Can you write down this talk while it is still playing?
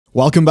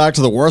Welcome back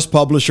to the Worst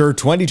Publisher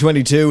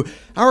 2022,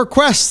 our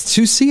quest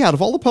to see out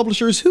of all the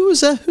publishers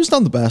who's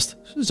done the best,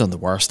 who's done the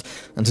worst.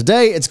 And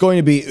today it's going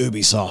to be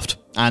Ubisoft.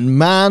 And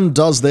man,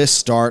 does this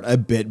start a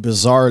bit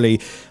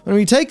bizarrely when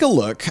we take a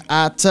look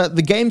at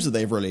the games that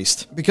they've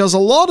released. Because a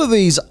lot of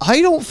these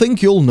I don't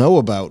think you'll know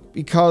about,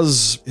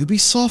 because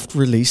Ubisoft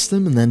released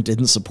them and then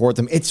didn't support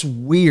them. It's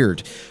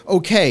weird.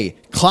 Okay,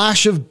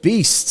 Clash of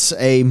Beasts,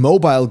 a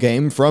mobile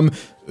game from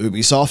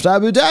Ubisoft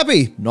Abu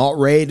Dhabi, not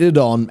rated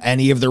on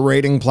any of the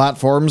rating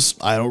platforms.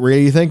 I don't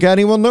really think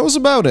anyone knows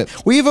about it.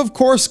 We've of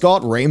course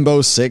got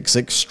Rainbow Six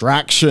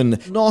Extraction,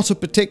 not a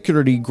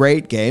particularly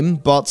great game,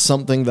 but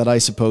something that I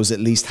suppose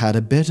at least had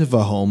a bit of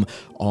a home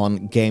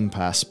on Game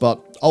Pass,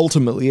 but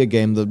ultimately a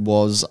game that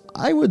was,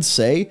 I would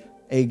say,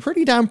 a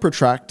pretty damn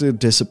protracted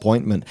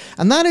disappointment.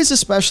 And that is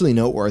especially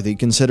noteworthy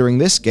considering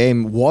this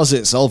game was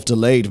itself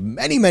delayed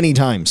many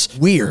times.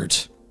 Weird.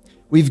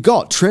 We've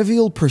got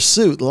Trivial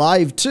Pursuit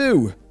Live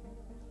 2.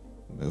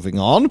 Moving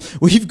on,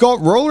 we've got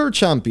Roller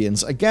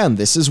Champions. Again,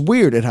 this is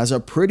weird. It has a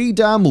pretty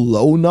damn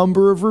low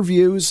number of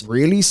reviews.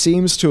 Really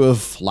seems to have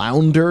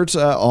floundered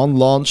on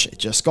launch. It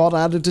just got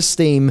added to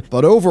Steam,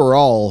 but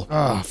overall,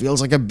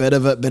 feels like a bit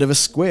of a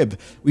squib.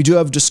 We do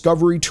have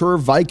Discovery Tour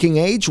Viking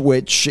Age,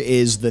 which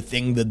is the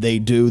thing that they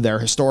do, their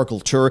historical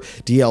tour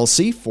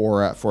DLC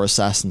for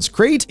Assassin's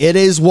Creed. It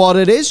is what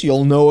it is.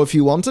 You'll know if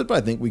you want it, but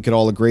I think we could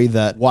all agree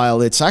that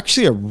while it's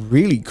actually a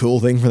really cool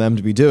thing for them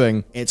to be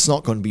doing, it's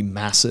not going to be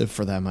massive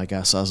for them, I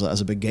guess,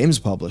 as a big games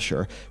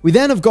publisher. We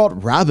then have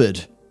got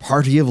Rabid,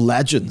 Party of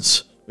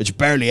Legends, which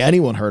barely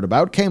anyone heard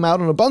about, came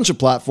out on a bunch of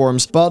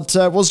platforms, but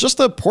was just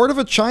a port of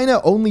a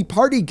China-only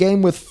party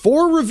game with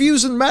 4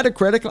 reviews in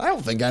Metacritic. I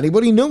don't think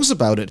anybody knows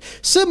about it.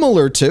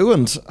 Similar to,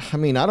 and I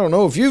mean, I don't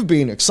know if you've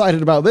been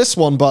excited about this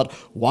one, but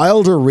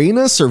Wild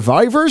Arena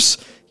Survivors?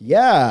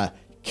 Yeah.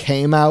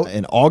 Came out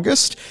in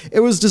August. It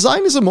was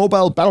designed as a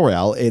mobile battle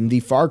royale in the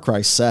Far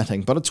Cry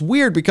setting, but it's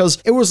weird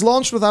because it was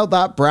launched without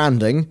that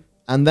branding,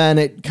 and then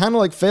it kind of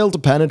like failed to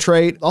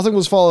penetrate. Nothing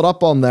was followed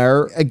up on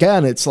there.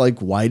 Again, it's like,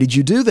 why did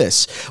you do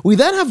this? We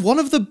then have one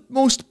of the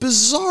most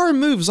bizarre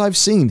moves I've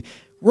seen,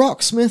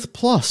 Rocksmith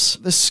Plus.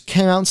 This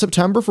came out in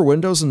September for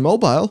Windows and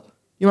mobile.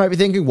 You might be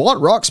thinking, what,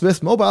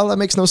 Rocksmith Mobile? That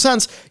makes no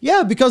sense.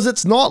 Yeah, because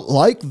it's not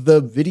like the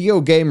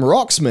video game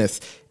Rocksmith.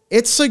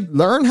 It's a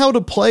learn how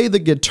to play the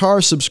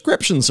guitar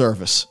subscription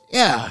service.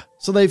 Yeah.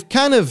 So they've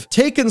kind of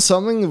taken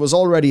something that was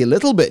already a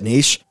little bit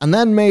niche and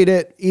then made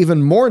it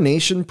even more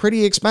niche and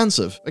pretty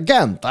expensive.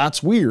 Again,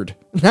 that's weird.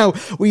 Now,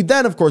 we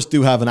then of course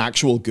do have an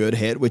actual good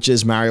hit, which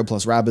is Mario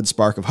plus Rabbids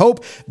Spark of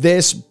Hope.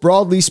 This,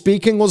 broadly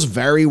speaking, was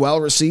very well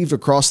received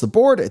across the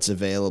board. It's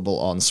available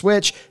on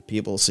Switch.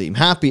 People seem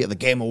happy. At the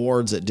Game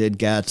Awards, it did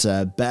get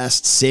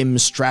Best Sim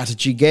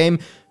Strategy Game.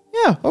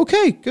 Yeah,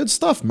 okay, good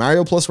stuff.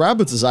 Mario plus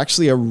Rabbids is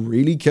actually a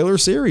really killer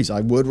series. I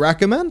would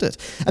recommend it.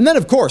 And then,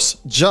 of course,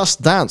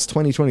 Just Dance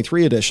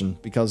 2023 edition,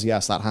 because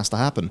yes, that has to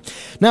happen.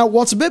 Now,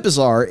 what's a bit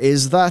bizarre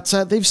is that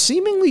they've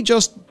seemingly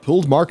just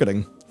pulled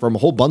marketing from a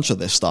whole bunch of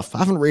this stuff.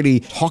 Haven't really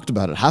talked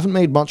about it, haven't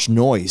made much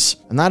noise.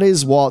 And that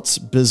is what's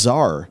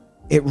bizarre.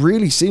 It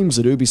really seems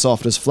that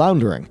Ubisoft is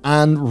floundering.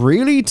 And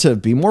really, to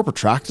be more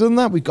protracted than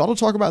that, we've got to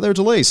talk about their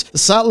delays. The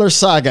Settlers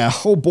Saga,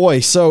 oh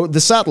boy. So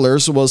The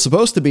Settlers was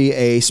supposed to be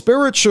a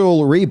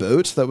spiritual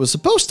reboot that was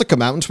supposed to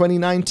come out in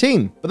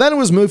 2019. But then it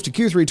was moved to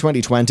Q3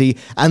 2020.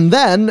 And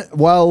then,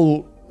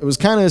 well, it was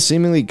kind of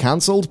seemingly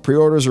cancelled.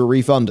 Pre-orders were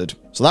refunded.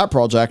 So that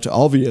project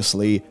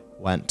obviously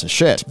went to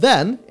shit.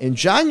 Then, in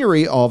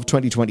January of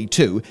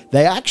 2022,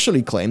 they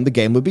actually claimed the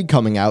game would be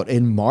coming out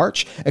in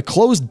March. A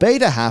closed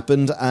beta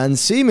happened, and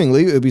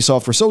seemingly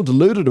Ubisoft were so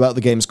deluded about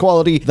the game's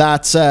quality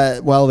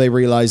that, well, they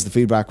realized the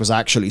feedback was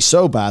actually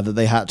so bad that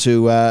they had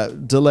to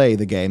delay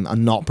the game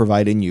and not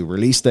provide a new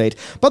release date.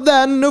 But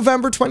then,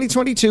 November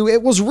 2022,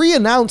 it was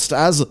re-announced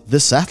as The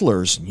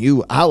Settlers: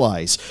 New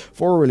Allies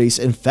for release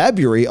in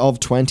February of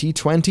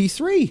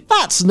 2023.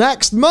 That's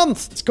next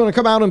month! It's going to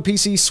come out on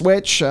PC,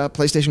 Switch,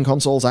 PlayStation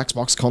consoles,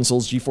 Xbox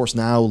consoles, GeForce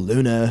Now,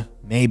 Luna,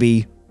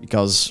 maybe,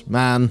 because,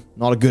 man,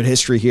 not a good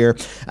history here.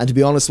 And to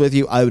be honest with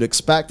you, I would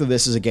expect that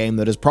this is a game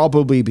that has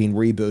probably been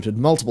rebooted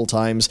multiple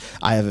times.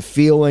 I have a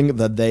feeling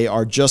that they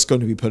are just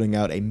going to be putting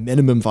out a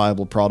minimum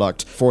viable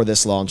product for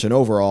this launch, and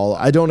overall,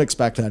 I don't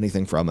expect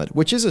anything from it,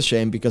 which is a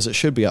shame because it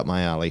should be up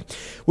my alley.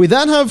 We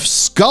then have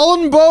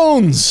Skull and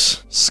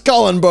Bones!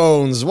 Skull and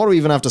Bones! What do we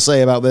even have to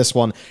say about this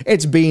one?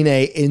 It's been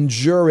a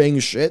enduring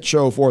shit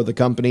show for the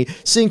company,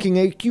 sinking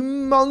a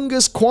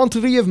humongous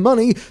quantity of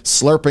money,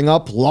 slurping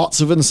up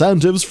lots of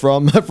incentives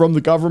from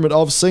the government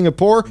of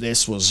Singapore.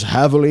 This was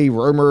heavily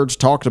rumored,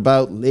 talked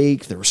about,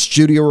 leaked. There were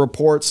studio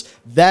reports.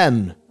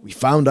 Then, We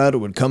found out it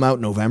would come out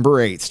November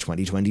 8th,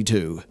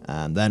 2022,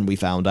 and then we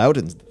found out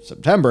in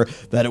September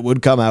that it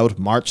would come out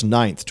March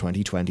 9th,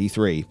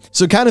 2023.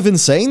 So kind of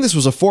insane. This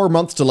was a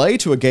 4-month delay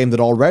to a game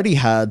that already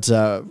had,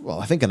 well,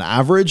 I think an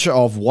average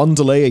of 1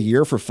 delay a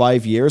year for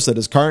 5 years that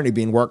is currently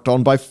being worked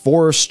on by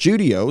 4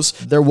 studios.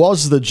 There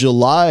was the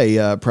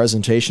July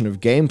presentation of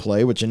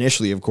gameplay, which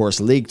initially, of course,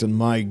 leaked, and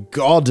my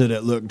god, did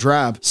it look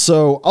drab.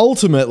 So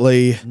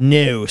ultimately,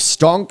 no,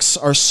 stonks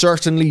are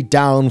certainly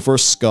down for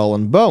Skull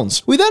and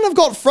Bones. We then have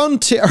got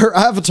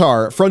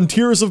Avatar,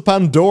 Frontiers of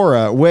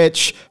Pandora,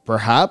 which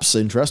perhaps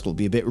interest will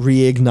be a bit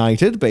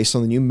reignited based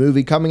on the new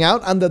movie coming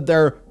out, and that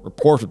there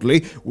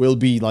reportedly will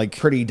be like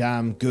pretty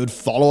damn good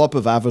follow-up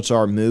of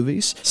Avatar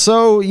movies.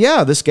 So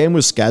yeah, this game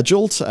was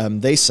scheduled,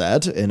 they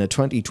said, in a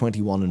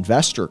 2021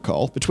 investor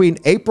call between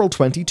April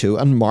 22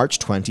 and March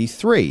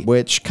 23,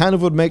 which kind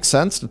of would make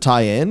sense to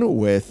tie in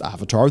with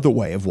Avatar: The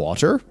Way of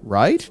Water,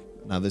 right?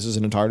 Now, this is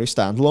an entirely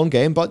standalone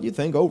game, but you'd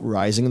think, oh,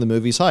 rising in the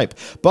movie's hype.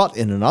 But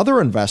in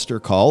another investor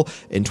call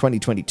in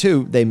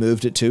 2022, they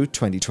moved it to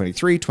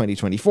 2023,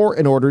 2024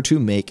 in order to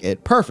make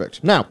it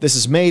perfect. Now, this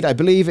is made, I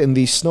believe, in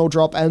the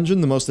Snowdrop engine,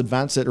 the most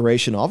advanced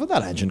iteration of it.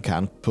 That engine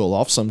can pull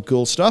off some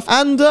cool stuff.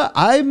 And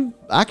I'm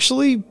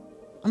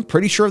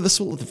pretty sure this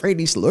will at the very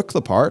least look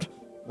the part.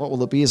 What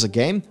will it be as a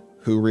game?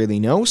 Who really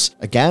knows?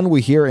 Again,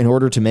 we hear in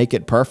order to make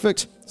it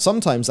perfect.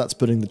 Sometimes that's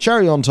putting the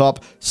cherry on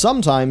top.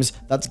 Sometimes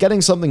that's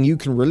getting something you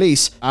can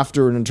release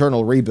after an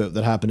internal reboot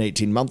that happened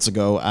 18 months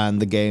ago,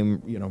 and the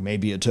game, you know,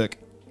 maybe it took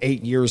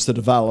 8 years to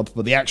develop,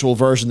 but the actual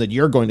version that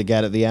you're going to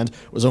get at the end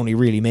was only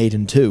really made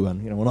in 2,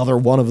 and, you know, another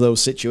one of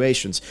those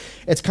situations.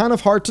 It's kind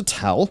of hard to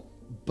tell,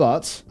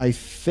 but I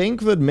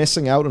think that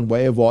missing out on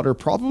Way of Water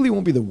probably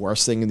won't be the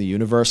worst thing in the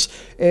universe.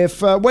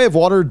 If Way of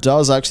Water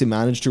does actually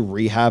manage to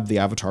rehab the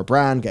Avatar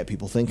brand, get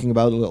people thinking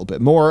about it a little bit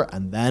more,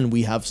 and then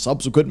we have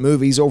subsequent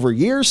movies over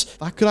years,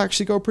 that could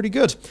actually go pretty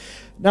good.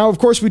 Now, of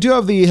course, we do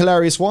have the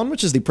hilarious one,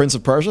 which is the Prince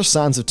of Persia: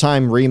 Sands of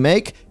Time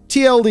remake.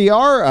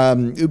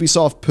 TLDR,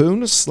 Ubisoft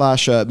Pune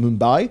 /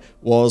 Mumbai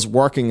was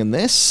working in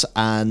this,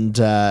 and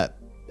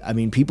I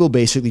mean, people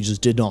basically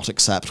just did not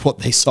accept what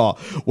they saw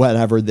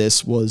whenever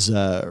this was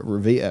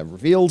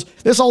revealed.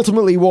 This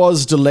ultimately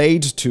was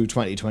delayed to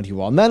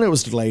 2021, then it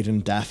was delayed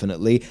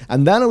indefinitely,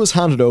 and then it was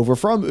handed over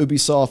from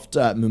Ubisoft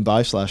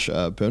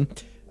Mumbai / Pune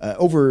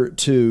over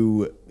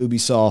to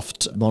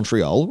Ubisoft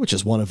Montreal, which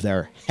is one of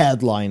their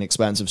headline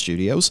expensive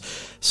studios,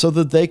 so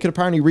that they could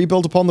apparently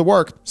rebuild upon the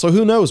work. So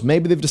who knows,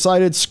 maybe they've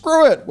decided,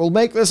 screw it, we'll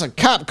make this a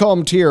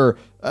Capcom tier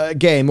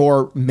game,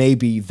 or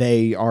maybe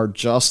they are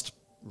just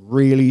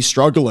really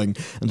struggling.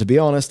 And to be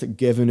honest,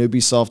 given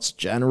Ubisoft's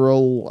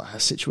general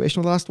situation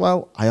over the last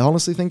while, I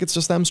honestly think it's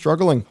just them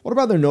struggling. What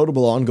about their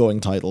notable ongoing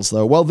titles,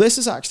 though? Well, this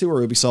is actually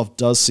where Ubisoft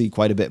does see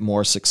quite a bit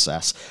more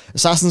success.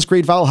 Assassin's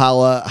Creed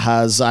Valhalla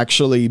has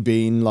actually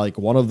been like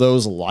one of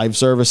those live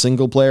service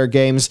single-player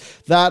games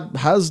that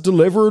has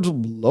delivered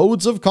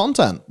loads of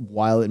content.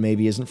 While it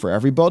maybe isn't for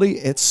everybody,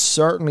 it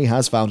certainly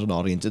has found an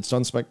audience. It's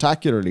done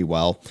spectacularly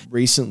well.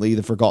 Recently,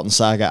 the Forgotten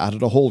Saga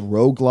added a whole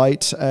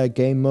roguelite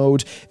game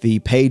mode. The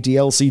paid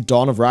DLC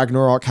Dawn of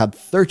Ragnarok had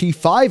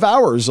 35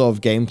 hours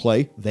of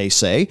gameplay, they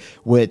say,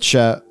 which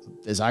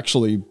is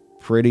actually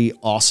pretty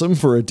awesome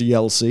for a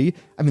DLC.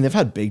 I mean, they've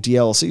had big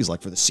DLCs,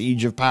 like for the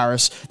Siege of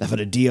Paris. They've had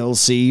a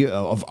DLC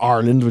of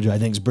Ireland, which I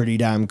think is pretty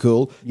damn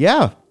cool.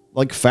 Yeah,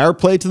 like, fair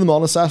play to them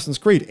on Assassin's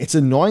Creed. It's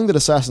annoying that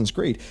Assassin's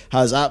Creed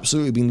has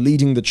absolutely been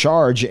leading the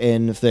charge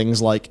in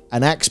things like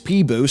an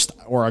XP boost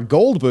or a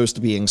gold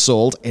boost being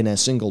sold in a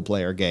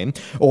single-player game,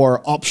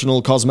 or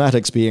optional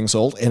cosmetics being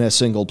sold in a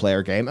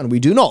single-player game, and we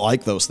do not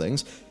like those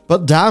things.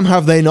 But damn,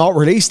 have they not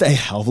released a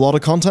hell of a lot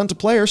of content to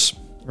players,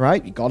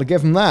 right? You gotta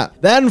give them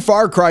that. Then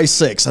Far Cry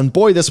 6, and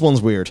boy, this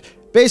one's weird.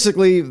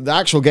 Basically, the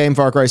actual game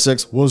Far Cry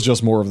 6 was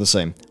just more of the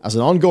same. As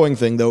an ongoing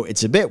thing, though,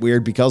 it's a bit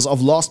weird because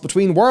of Lost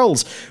Between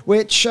Worlds,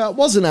 which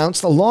was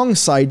announced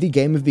alongside the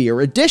Game of the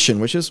Year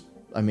edition, which is,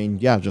 I mean,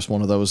 yeah, just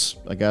one of those,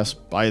 I guess,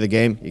 buy the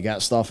game, you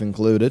get stuff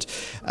included.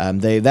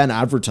 They then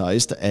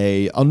advertised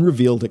a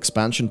unrevealed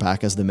expansion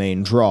pack as the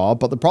main draw,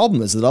 but the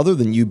problem is that other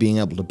than you being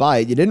able to buy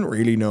it, you didn't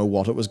really know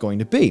what it was going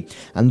to be.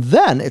 And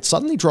then it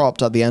suddenly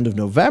dropped at the end of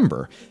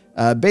November,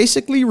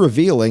 basically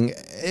revealing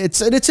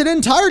it's an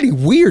entirely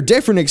weird,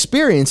 different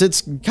experience.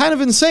 It's kind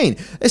of insane.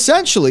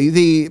 Essentially,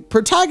 the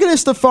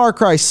protagonist of Far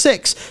Cry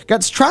 6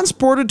 gets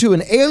transported to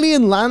an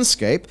alien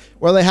landscape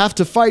where they have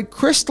to fight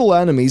crystal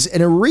enemies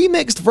in a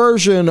remixed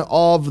version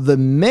of the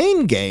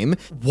main game.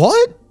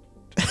 What?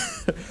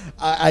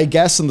 I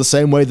guess in the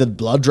same way that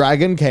Blood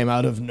Dragon came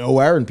out of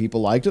nowhere and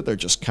people liked it, they're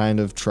just kind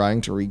of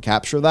trying to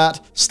recapture that.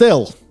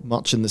 Still,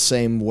 much in the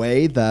same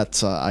way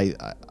that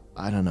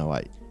I don't know,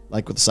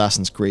 like with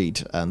Assassin's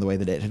Creed and the way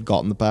that it had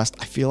got in the past,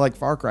 I feel like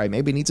Far Cry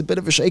maybe needs a bit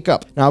of a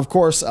shake-up. Now, of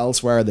course,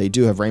 elsewhere, they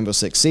do have Rainbow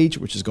Six Siege,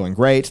 which is going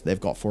great. They've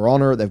got For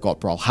Honor, they've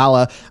got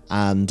Brawlhalla,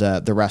 and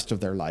the rest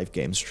of their live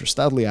games, which are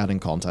steadily adding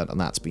content, and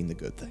that's been the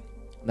good thing.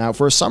 Now,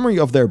 for a summary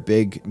of their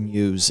big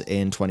news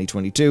in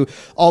 2022,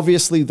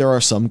 obviously there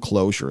are some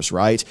closures,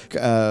 right?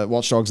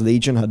 Watch Dogs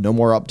Legion had no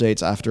more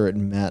updates after it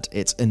met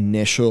its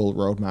initial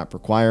roadmap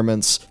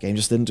requirements. Game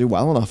just didn't do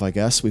well enough, I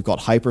guess. We've got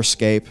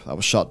Hyperscape, that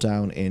was shut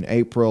down in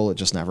April. It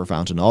just never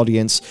found an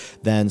audience.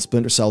 Then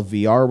Splinter Cell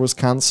VR was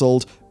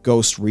cancelled.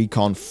 Ghost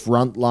Recon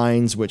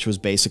Frontlines, which was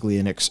basically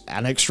an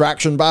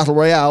extraction battle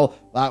royale,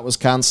 that was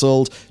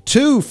cancelled.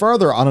 2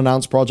 further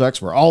unannounced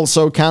projects were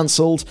also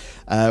cancelled.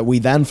 We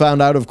then found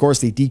out, of course,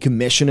 the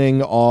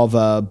decommissioning of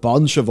a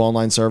bunch of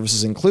online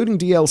services, including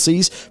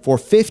DLCs, for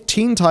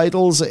 15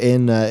 titles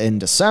in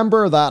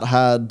December. That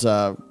had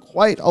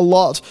quite a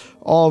lot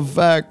of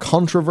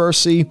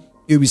controversy.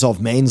 Ubisoft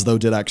mains, though,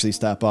 did actually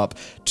step up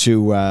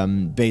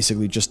to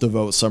basically just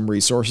devote some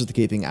resources to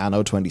keeping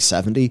Anno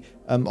 2070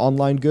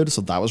 online good, so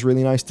that was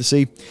really nice to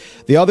see.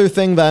 The other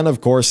thing then, of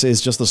course,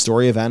 is just the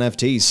story of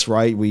NFTs,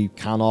 right? We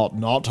cannot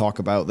not talk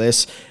about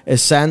this.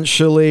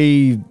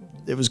 Essentially,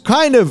 it was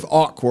kind of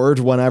awkward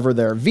whenever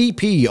their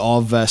VP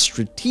of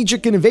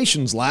Strategic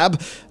Innovations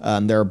Lab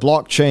and their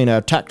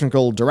blockchain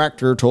technical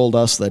director told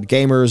us that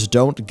gamers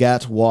don't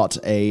get what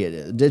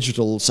a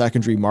digital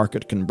secondary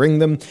market can bring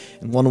them.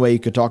 In one way, you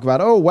could talk about,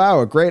 oh,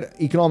 wow, a great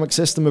economic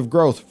system of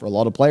growth. For a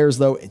lot of players,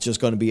 though, it's just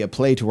going to be a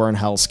play-to-earn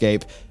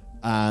hellscape.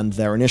 And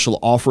their initial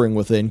offering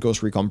within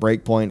Ghost Recon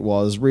Breakpoint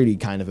was really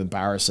kind of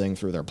embarrassing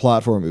through their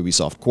platform,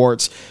 Ubisoft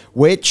Quartz,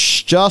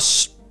 which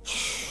just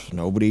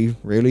nobody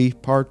really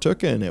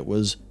partook in. It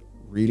was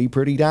really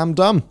pretty damn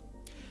dumb.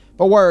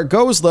 But where it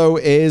goes, though,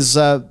 is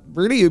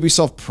really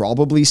Ubisoft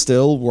probably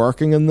still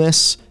working on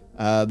this.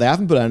 They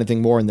haven't put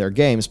anything more in their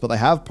games, but they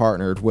have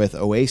partnered with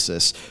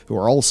Oasis, who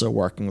are also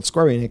working with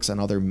Square Enix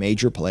and other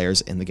major players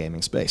in the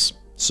gaming space.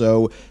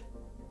 So,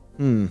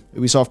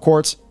 Ubisoft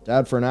Quartz,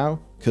 dead for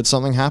now. Could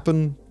something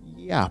happen?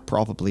 Yeah,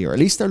 probably, or at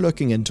least they're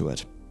looking into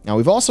it. Now,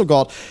 we've also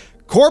got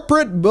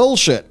corporate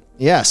bullshit.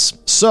 Yes,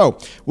 so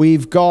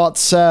we've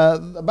got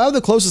about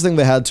the closest thing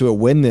they had to a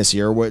win this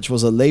year, which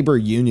was a labor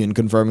union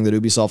confirming that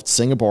Ubisoft's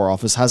Singapore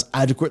office has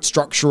adequate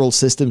structural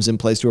systems in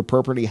place to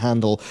appropriately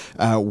handle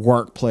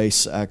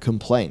workplace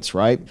complaints,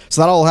 right?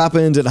 So that all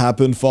happened. It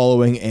happened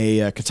following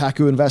a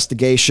Kotaku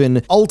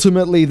investigation.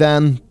 Ultimately,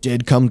 then,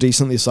 did come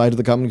decently aside of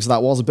the company, so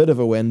that was a bit of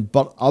a win.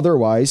 But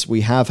otherwise,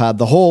 we have had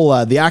the whole,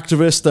 the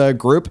activist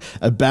group,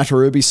 Better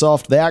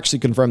Ubisoft. They actually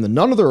confirmed that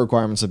none of the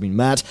requirements have been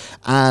met,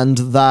 and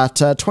that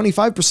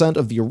 25%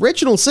 of the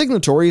original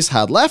signatories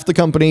had left the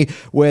company,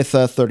 with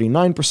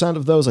 39%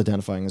 of those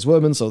identifying as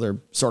women. So they're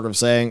sort of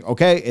saying,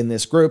 okay, in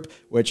this group,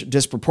 which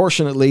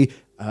disproportionately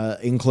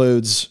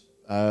includes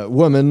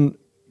women,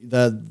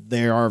 that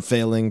they are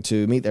failing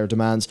to meet their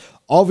demands.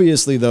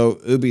 Obviously, though,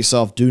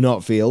 Ubisoft do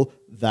not feel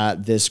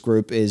that this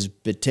group is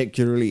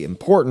particularly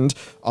important.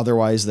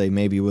 Otherwise, they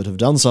maybe would have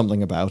done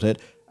something about it.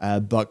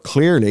 But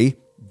clearly,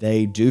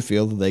 they do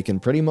feel that they can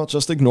pretty much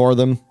just ignore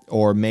them,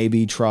 or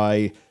maybe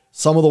try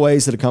some of the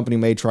ways that a company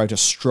may try to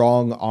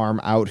strong arm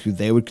out who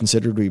they would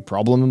consider to be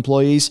problem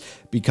employees,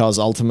 because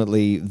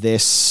ultimately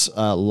this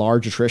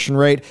large attrition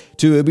rate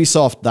to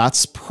Ubisoft,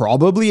 that's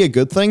probably a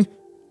good thing,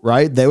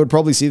 right? They would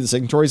probably see the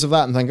signatories of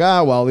that and think,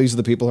 ah, well, these are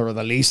the people who are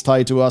the least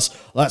tied to us.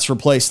 Let's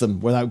replace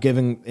them without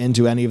giving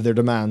into any of their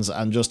demands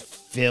and just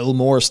fill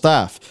more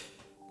staff.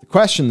 The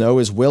question, though,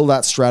 is will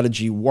that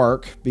strategy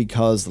work?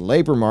 Because the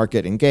labor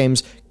market in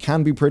games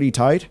can be pretty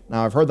tight.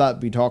 Now, I've heard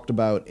that be talked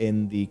about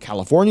in the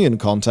Californian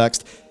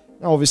context.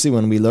 Now, obviously,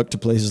 when we look to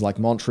places like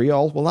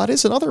Montreal, well, that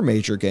is another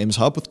major games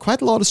hub with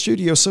quite a lot of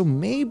studios, so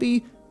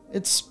maybe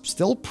it's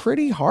still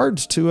pretty hard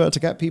to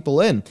get people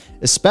in,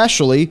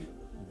 especially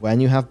when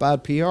you have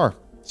bad PR.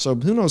 So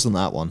who knows on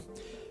that one.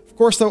 Of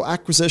course, though,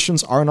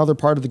 acquisitions are another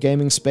part of the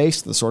gaming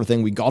space, the sort of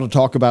thing we got to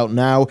talk about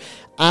now.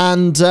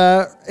 And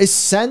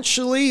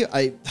essentially,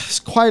 there's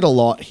quite a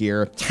lot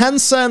here.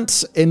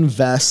 Tencent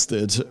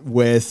invested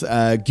with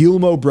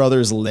Guillemot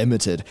Brothers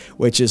Limited,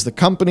 which is the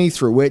company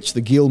through which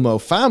the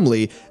Guillemot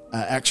family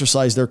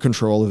exercise their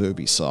control of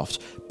Ubisoft.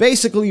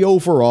 Basically,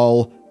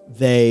 overall,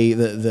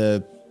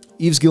 the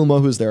Yves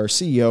Guillemot, who's their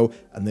CEO,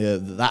 and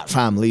that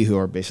family, who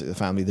are basically the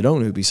family that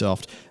own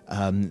Ubisoft,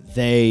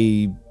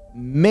 they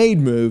made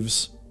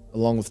moves,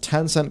 along with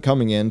Tencent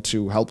coming in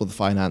to help with the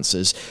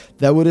finances,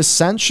 that would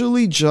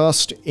essentially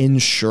just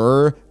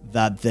ensure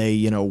that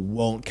they,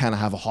 won't kind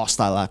of have a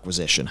hostile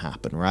acquisition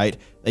happen, right?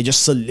 They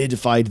just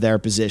solidified their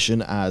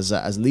position as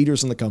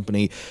leaders in the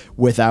company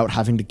without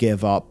having to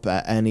give up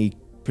any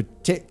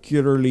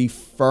particularly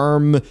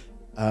firm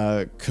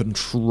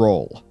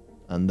control.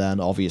 And then,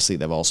 obviously,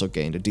 they've also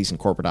gained a decent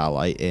corporate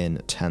ally in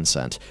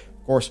Tencent.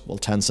 Of course, will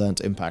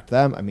Tencent impact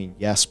them? I mean,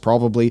 yes,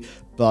 probably.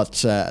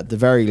 But at the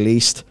very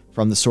least,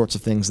 from the sorts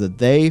of things that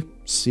they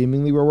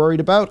seemingly were worried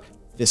about,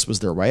 this was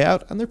their way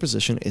out, and their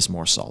position is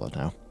more solid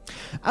now.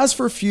 As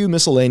for a few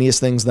miscellaneous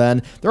things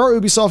then, there are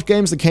Ubisoft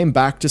games that came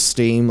back to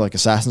Steam, like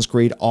Assassin's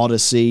Creed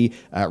Odyssey,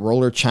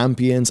 Roller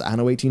Champions,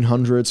 Anno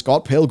 1800,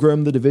 Scott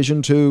Pilgrim, The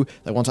Division 2.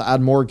 They want to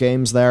add more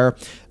games there.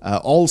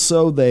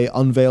 Also, they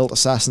unveiled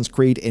Assassin's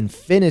Creed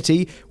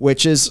Infinity,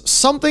 which is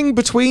something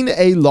between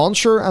a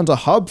launcher and a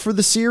hub for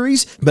the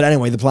series. But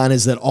anyway, the plan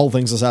is that all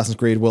things Assassin's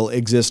Creed will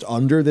exist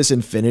under this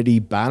Infinity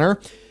banner.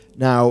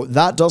 Now,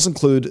 that does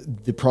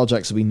include the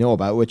projects that we know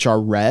about, which are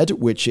Red,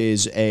 which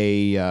is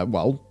a,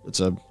 it's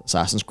a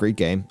Assassin's Creed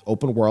game,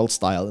 open world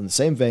style, in the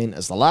same vein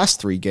as the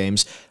last 3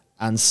 games,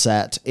 and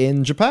set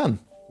in Japan,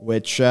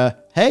 which,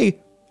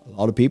 hey, a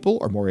lot of people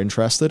are more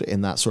interested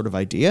in that sort of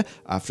idea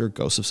after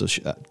Ghost of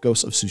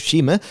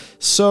Tsushima,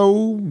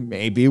 so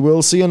maybe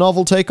we'll see a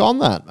novel take on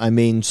that. I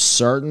mean,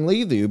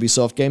 certainly the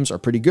Ubisoft games are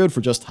pretty good for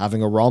just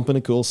having a romp in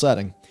a cool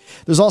setting.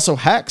 There's also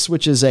Hex,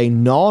 which is a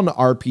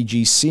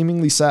non-RPG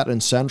seemingly set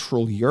in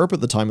Central Europe at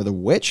the time of the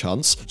witch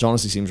hunts, which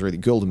honestly seems really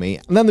cool to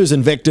me. And then there's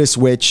Invictus,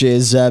 which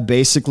is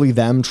basically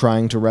them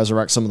trying to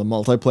resurrect some of the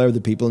multiplayer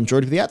that people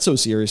enjoyed with the Ezio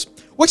series,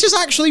 which is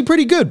actually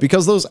pretty good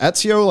because those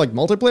Ezio like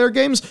multiplayer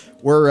games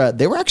were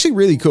they were actually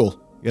really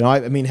cool. You know,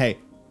 I mean, hey,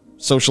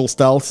 social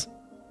stealth,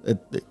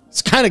 it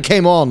kind of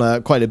came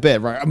on quite a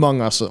bit, right,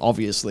 among us,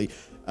 obviously.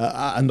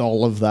 And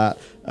all of that.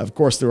 Of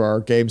course, there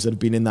are games that have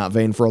been in that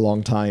vein for a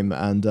long time,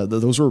 and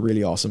those were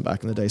really awesome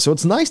back in the day. So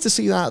it's nice to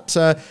see that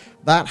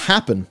that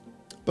happen.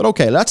 But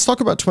okay, let's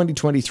talk about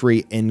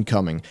 2023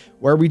 incoming,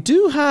 where we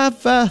do have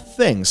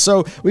things.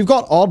 So we've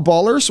got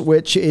Oddballers,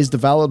 which is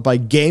developed by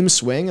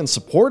GameSwing and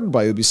supported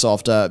by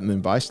Ubisoft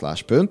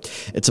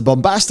Mumbai/Pune. It's a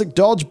bombastic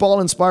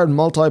dodgeball-inspired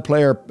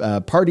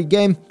multiplayer party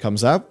game.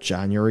 Comes out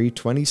January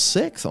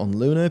 26th on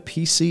Luna,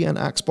 PC, and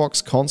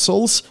Xbox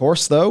consoles. Of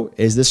course, though,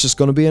 is this just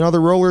going to be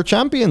another Roller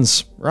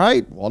Champions,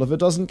 right? What if it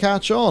doesn't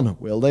catch on?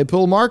 Will they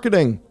pull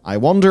marketing? I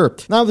wonder.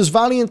 Now, there's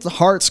Valiant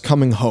Hearts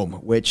Coming Home,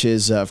 which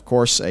is, of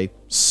course, a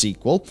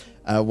sequel.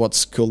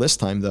 What's cool this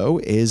time, though,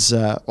 is,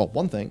 well,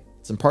 one thing,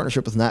 it's in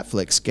partnership with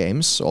Netflix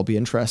games, so I'll be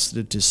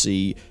interested to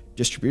see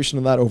distribution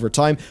of that over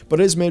time, but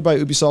it is made by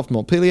Ubisoft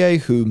Montpellier,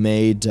 who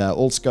made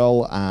Old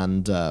Skull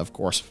and, of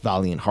course,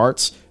 Valiant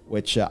Hearts,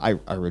 which I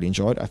really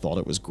enjoyed. I thought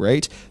it was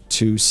great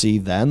to see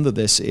then that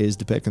this is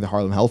depicting the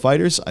Harlem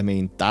Hellfighters. I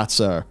mean, that's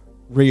a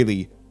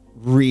really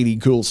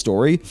cool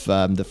story.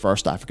 The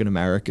first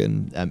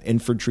African-American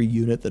infantry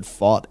unit that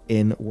fought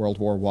in World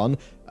War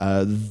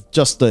I.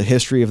 Just the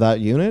history of that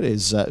unit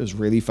is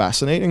really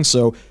fascinating.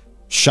 So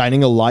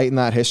shining a light in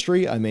that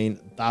history, I mean,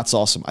 that's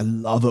awesome. I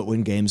love it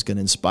when games can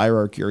inspire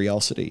our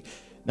curiosity.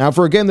 Now,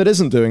 for a game that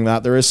isn't doing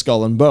that, there is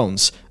Skull and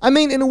Bones. I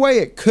mean, in a way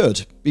it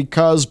could,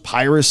 because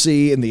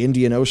piracy in the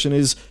Indian Ocean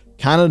is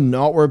kind of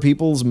not where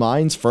people's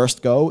minds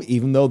first go,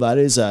 even though that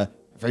is a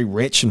very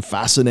rich and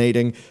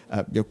fascinating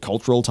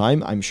cultural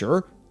time, I'm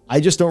sure.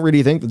 I just don't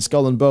really think that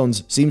Skull and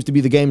Bones seems to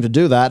be the game to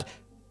do that,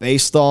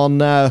 based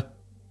on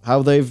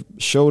how they've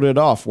showed it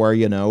off, where,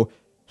 you know,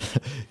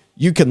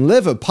 you can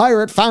live a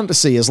pirate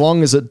fantasy as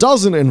long as it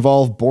doesn't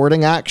involve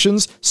boarding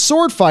actions,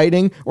 sword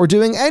fighting, or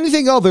doing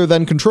anything other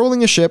than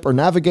controlling a ship or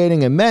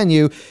navigating a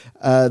menu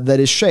that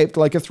is shaped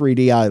like a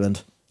 3D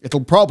island.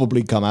 It'll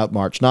probably come out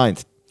March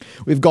 9th.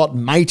 We've got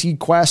Mighty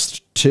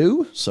Quest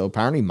 2. So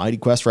apparently Mighty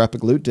Quest for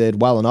Epic Loot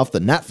did well enough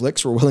that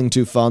Netflix were willing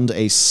to fund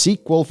a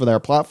sequel for their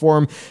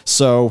platform.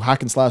 So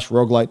hack and slash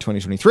roguelite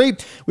 2023.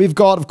 We've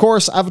got, of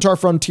course, Avatar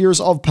Frontiers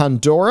of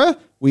Pandora.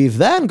 We've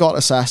then got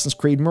Assassin's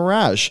Creed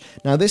Mirage.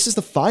 Now, this is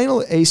the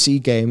final AC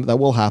game that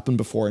will happen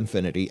before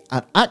Infinity,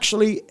 and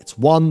actually, it's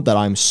one that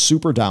I'm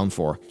super down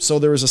for. So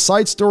there is a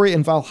side story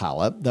in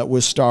Valhalla that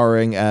was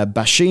starring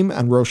Bashim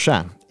and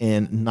Roshan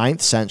in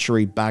 9th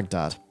century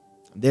Baghdad.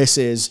 This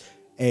is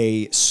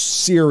a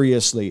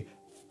seriously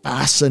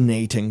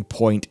fascinating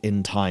point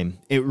in time.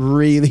 It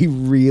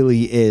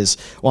really is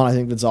one I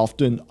think that's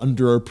often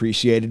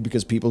underappreciated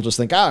because people just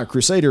think,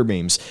 Crusader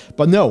memes.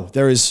 But no,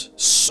 there is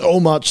so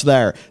much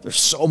there. There's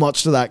so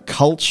much to that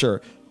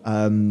culture.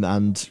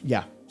 And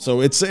yeah,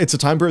 so it's a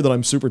time period that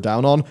I'm super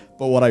down on.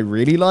 But what I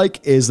really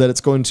like is that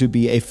it's going to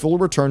be a full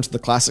return to the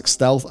classic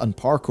stealth and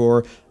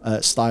parkour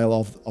style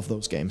of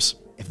those games.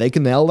 If they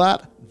can nail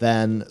that,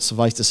 then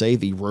suffice to say,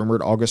 the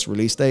rumored August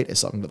release date is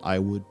something that I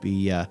would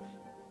be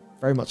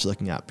very much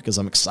looking at because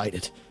I'm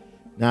excited.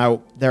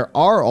 Now, there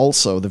are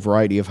also the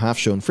variety of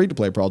half-shown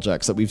free-to-play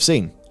projects that we've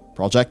seen.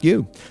 Project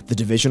U, The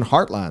Division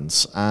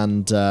Heartlands,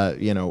 and,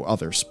 you know,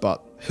 others.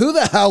 But who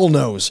the hell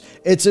knows?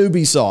 It's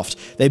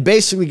Ubisoft. They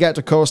basically get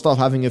to coast off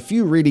having a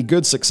few really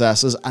good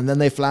successes, and then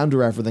they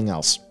flounder everything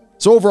else.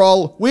 So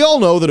overall, we all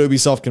know that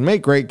Ubisoft can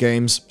make great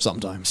games,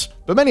 sometimes.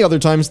 But many other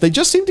times, they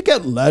just seem to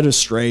get led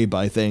astray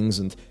by things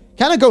and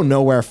kind of go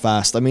nowhere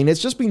fast. I mean,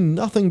 it's just been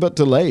nothing but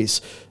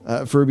delays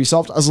for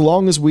Ubisoft as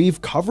long as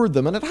we've covered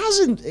them. And it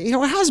hasn't, you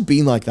know, it has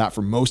been like that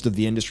for most of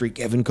the industry,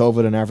 given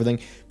COVID and everything.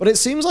 But it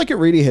seems like it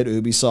really hit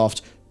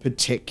Ubisoft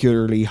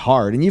particularly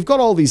hard. And you've got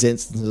all these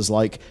instances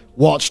like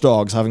Watch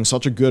Dogs having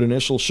such a good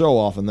initial show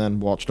off, and then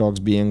Watch Dogs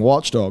being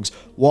Watch Dogs.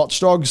 Watch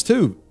Dogs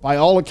 2, by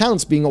all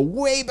accounts, being a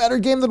way better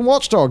game than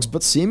Watch Dogs,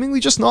 but seemingly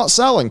just not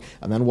selling.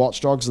 And then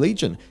Watch Dogs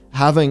Legion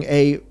having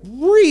a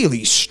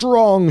really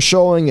strong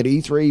showing at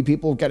E3,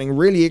 people getting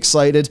really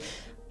excited,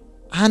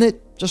 and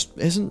it just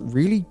isn't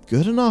really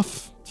good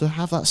enough to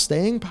have that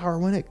staying power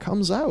when it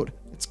comes out.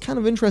 It's kind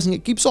of interesting.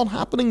 It keeps on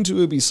happening to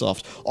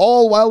Ubisoft,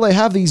 all while they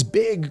have these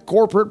big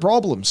corporate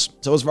problems.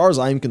 So as far as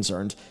I'm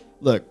concerned,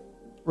 look,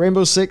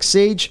 Rainbow Six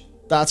Siege,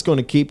 that's going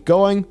to keep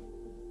going.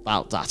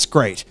 Well, that's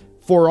great.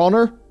 For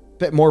Honor,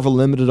 bit more of a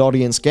limited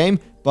audience game,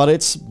 but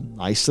it's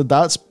nice that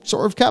that's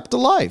sort of kept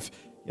alive.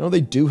 You know,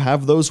 they do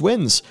have those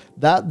wins.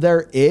 That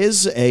there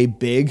is a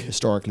big,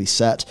 historically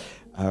set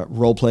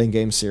role-playing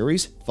game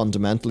series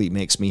fundamentally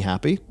makes me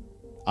happy.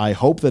 I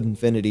hope that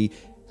Infinity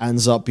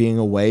ends up being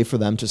a way for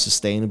them to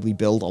sustainably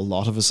build a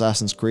lot of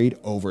Assassin's Creed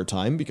over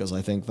time, because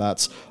I think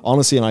that's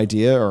honestly an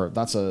idea, or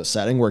that's a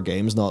setting where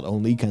games not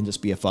only can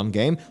just be a fun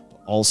game,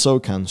 but also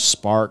can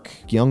spark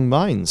young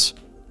minds.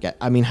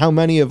 I mean, how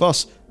many of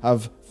us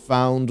have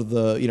found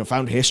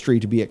found history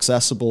to be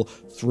accessible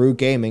through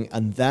gaming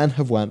and then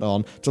have went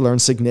on to learn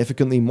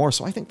significantly more?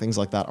 So I think things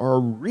like that are a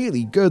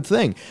really good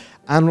thing.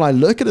 And when I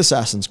look at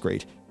Assassin's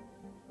Creed,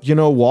 you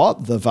know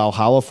what? The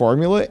Valhalla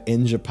formula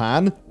in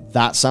Japan,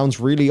 that sounds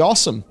really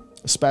awesome,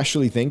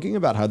 especially thinking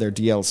about how their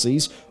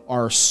DLCs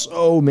are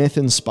so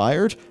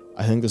myth-inspired.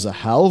 I think there's a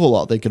hell of a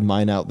lot they could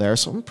mine out there,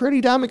 so I'm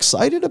pretty damn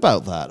excited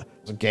about that.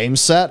 It's a game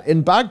set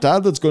in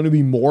Baghdad that's going to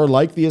be more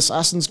like the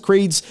Assassin's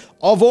Creeds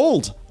of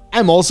old.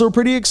 I'm also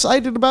pretty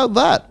excited about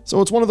that. So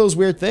it's one of those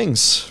weird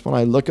things. When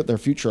I look at their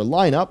future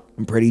lineup,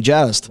 I'm pretty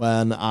jazzed.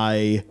 When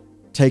I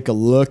take a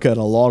look at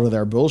a lot of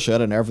their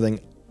bullshit and everything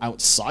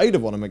outside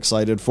of what I'm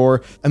excited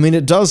for, I mean,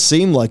 it does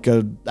seem like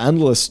an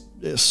endless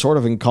sort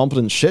of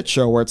incompetent shit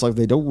show where it's like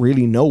they don't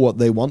really know what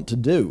they want to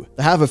do.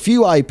 They have a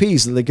few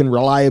IPs that they can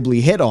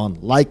reliably hit on,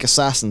 like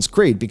Assassin's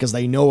Creed, because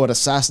they know what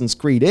Assassin's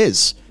Creed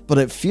is. But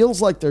it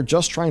feels like they're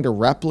just trying to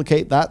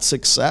replicate that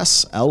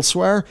success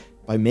elsewhere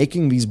by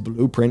making these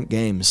blueprint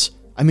games.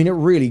 I mean, it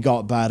really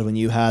got bad when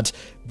you had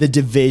The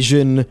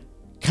Division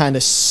kind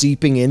of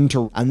seeping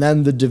into, and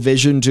then The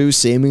Division 2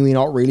 seemingly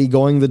not really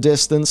going the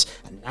distance,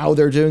 and now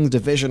they're doing The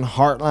Division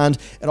Heartland.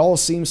 It all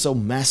seems so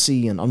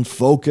messy and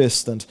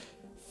unfocused and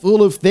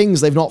full of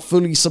things they've not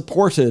fully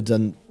supported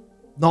and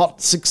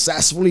not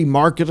successfully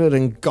marketed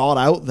and got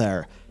out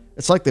there.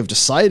 It's like they've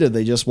decided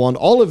they just want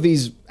all of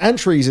these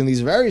entries in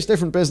these various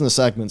different business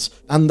segments,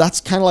 and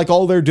that's kind of like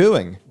all they're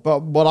doing.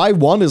 But what I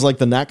want is like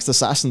the next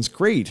Assassin's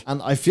Creed,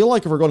 and I feel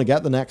like if we're going to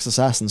get the next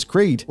Assassin's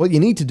Creed, what you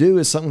need to do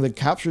is something that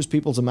captures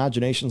people's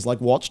imaginations like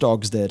Watch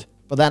Dogs did,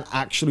 but then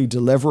actually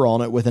deliver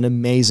on it with an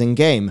amazing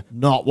game,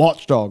 not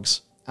Watch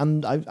Dogs.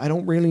 And I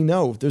don't really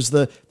know. There's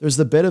the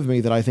bit of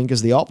me that I think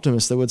is the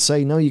optimist that would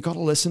say, no, you got to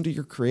listen to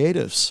your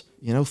creatives.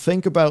 You know,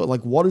 think about,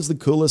 like, what is the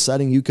coolest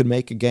setting you could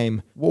make a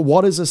game? Well,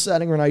 what is a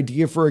setting or an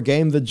idea for a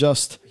game that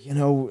just, you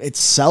know,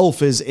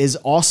 itself is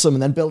awesome,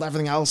 and then build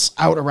everything else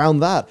out around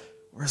that?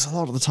 Whereas a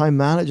lot of the time,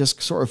 man, it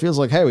just sort of feels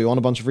like, hey, we want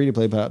a bunch of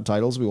free-to-play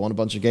titles, we want a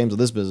bunch of games with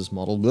this business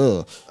model.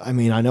 Ugh. I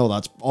mean, I know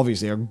that's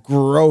obviously a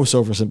gross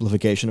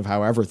oversimplification of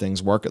however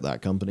things work at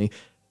that company,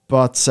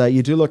 but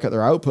you do look at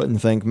their output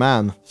and think,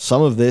 man,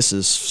 some of this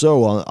is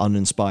so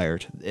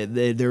uninspired.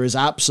 There is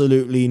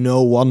absolutely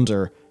no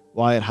wonder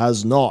why it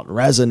has not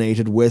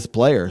resonated with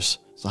players.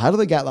 So how do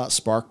they get that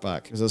spark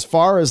back? Because as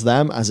far as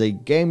them as a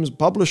games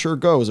publisher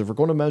goes, if we're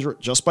going to measure it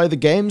just by the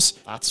games,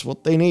 that's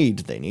what they need.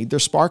 They need their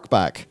spark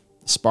back.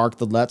 The spark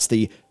that lets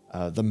the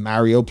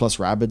Mario plus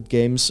Rabbids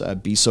games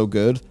be so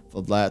good,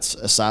 that lets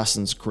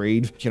Assassin's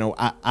Creed, you know,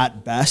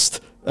 at best,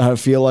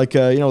 feel like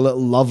a, you know, little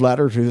love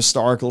letter to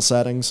historical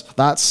settings.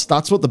 That's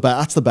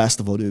the best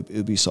of what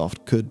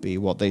Ubisoft could be,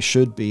 what they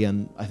should be,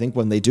 and I think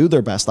when they do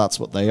their best, that's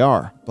what they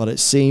are. But it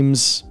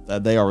seems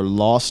that they are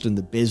lost in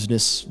the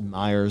business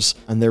mires,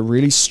 and they're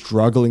really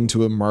struggling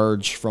to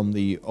emerge from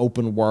the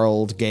open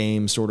world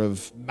game, sort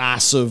of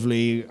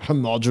massively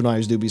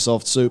homogenized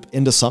Ubisoft soup,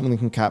 into something that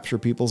can capture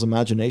people's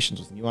imaginations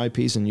with new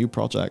IPs and new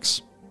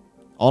projects.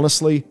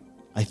 Honestly,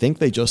 I think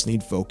they just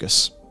need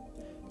focus.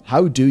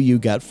 How do you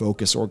get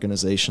focus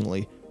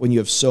organizationally when you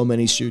have so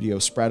many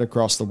studios spread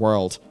across the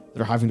world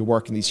that are having to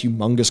work in these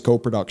humongous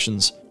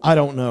co-productions? I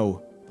don't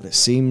know, but it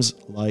seems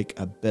like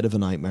a bit of a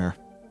nightmare.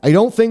 I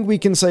don't think we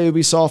can say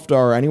Ubisoft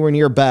are anywhere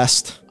near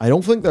best. I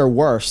don't think they're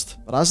worst,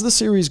 but as the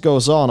series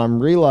goes on,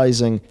 I'm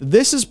realizing that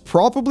this is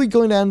probably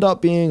going to end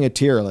up being a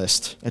tier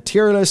list. A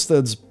tier list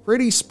that's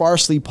pretty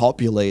sparsely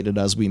populated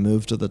as we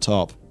move to the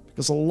top,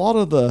 because a lot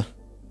of the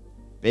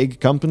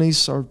big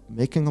companies are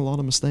making a lot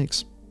of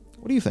mistakes.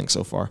 What do you think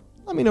so far?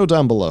 Let me know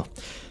down below.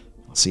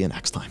 I'll see you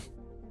next time.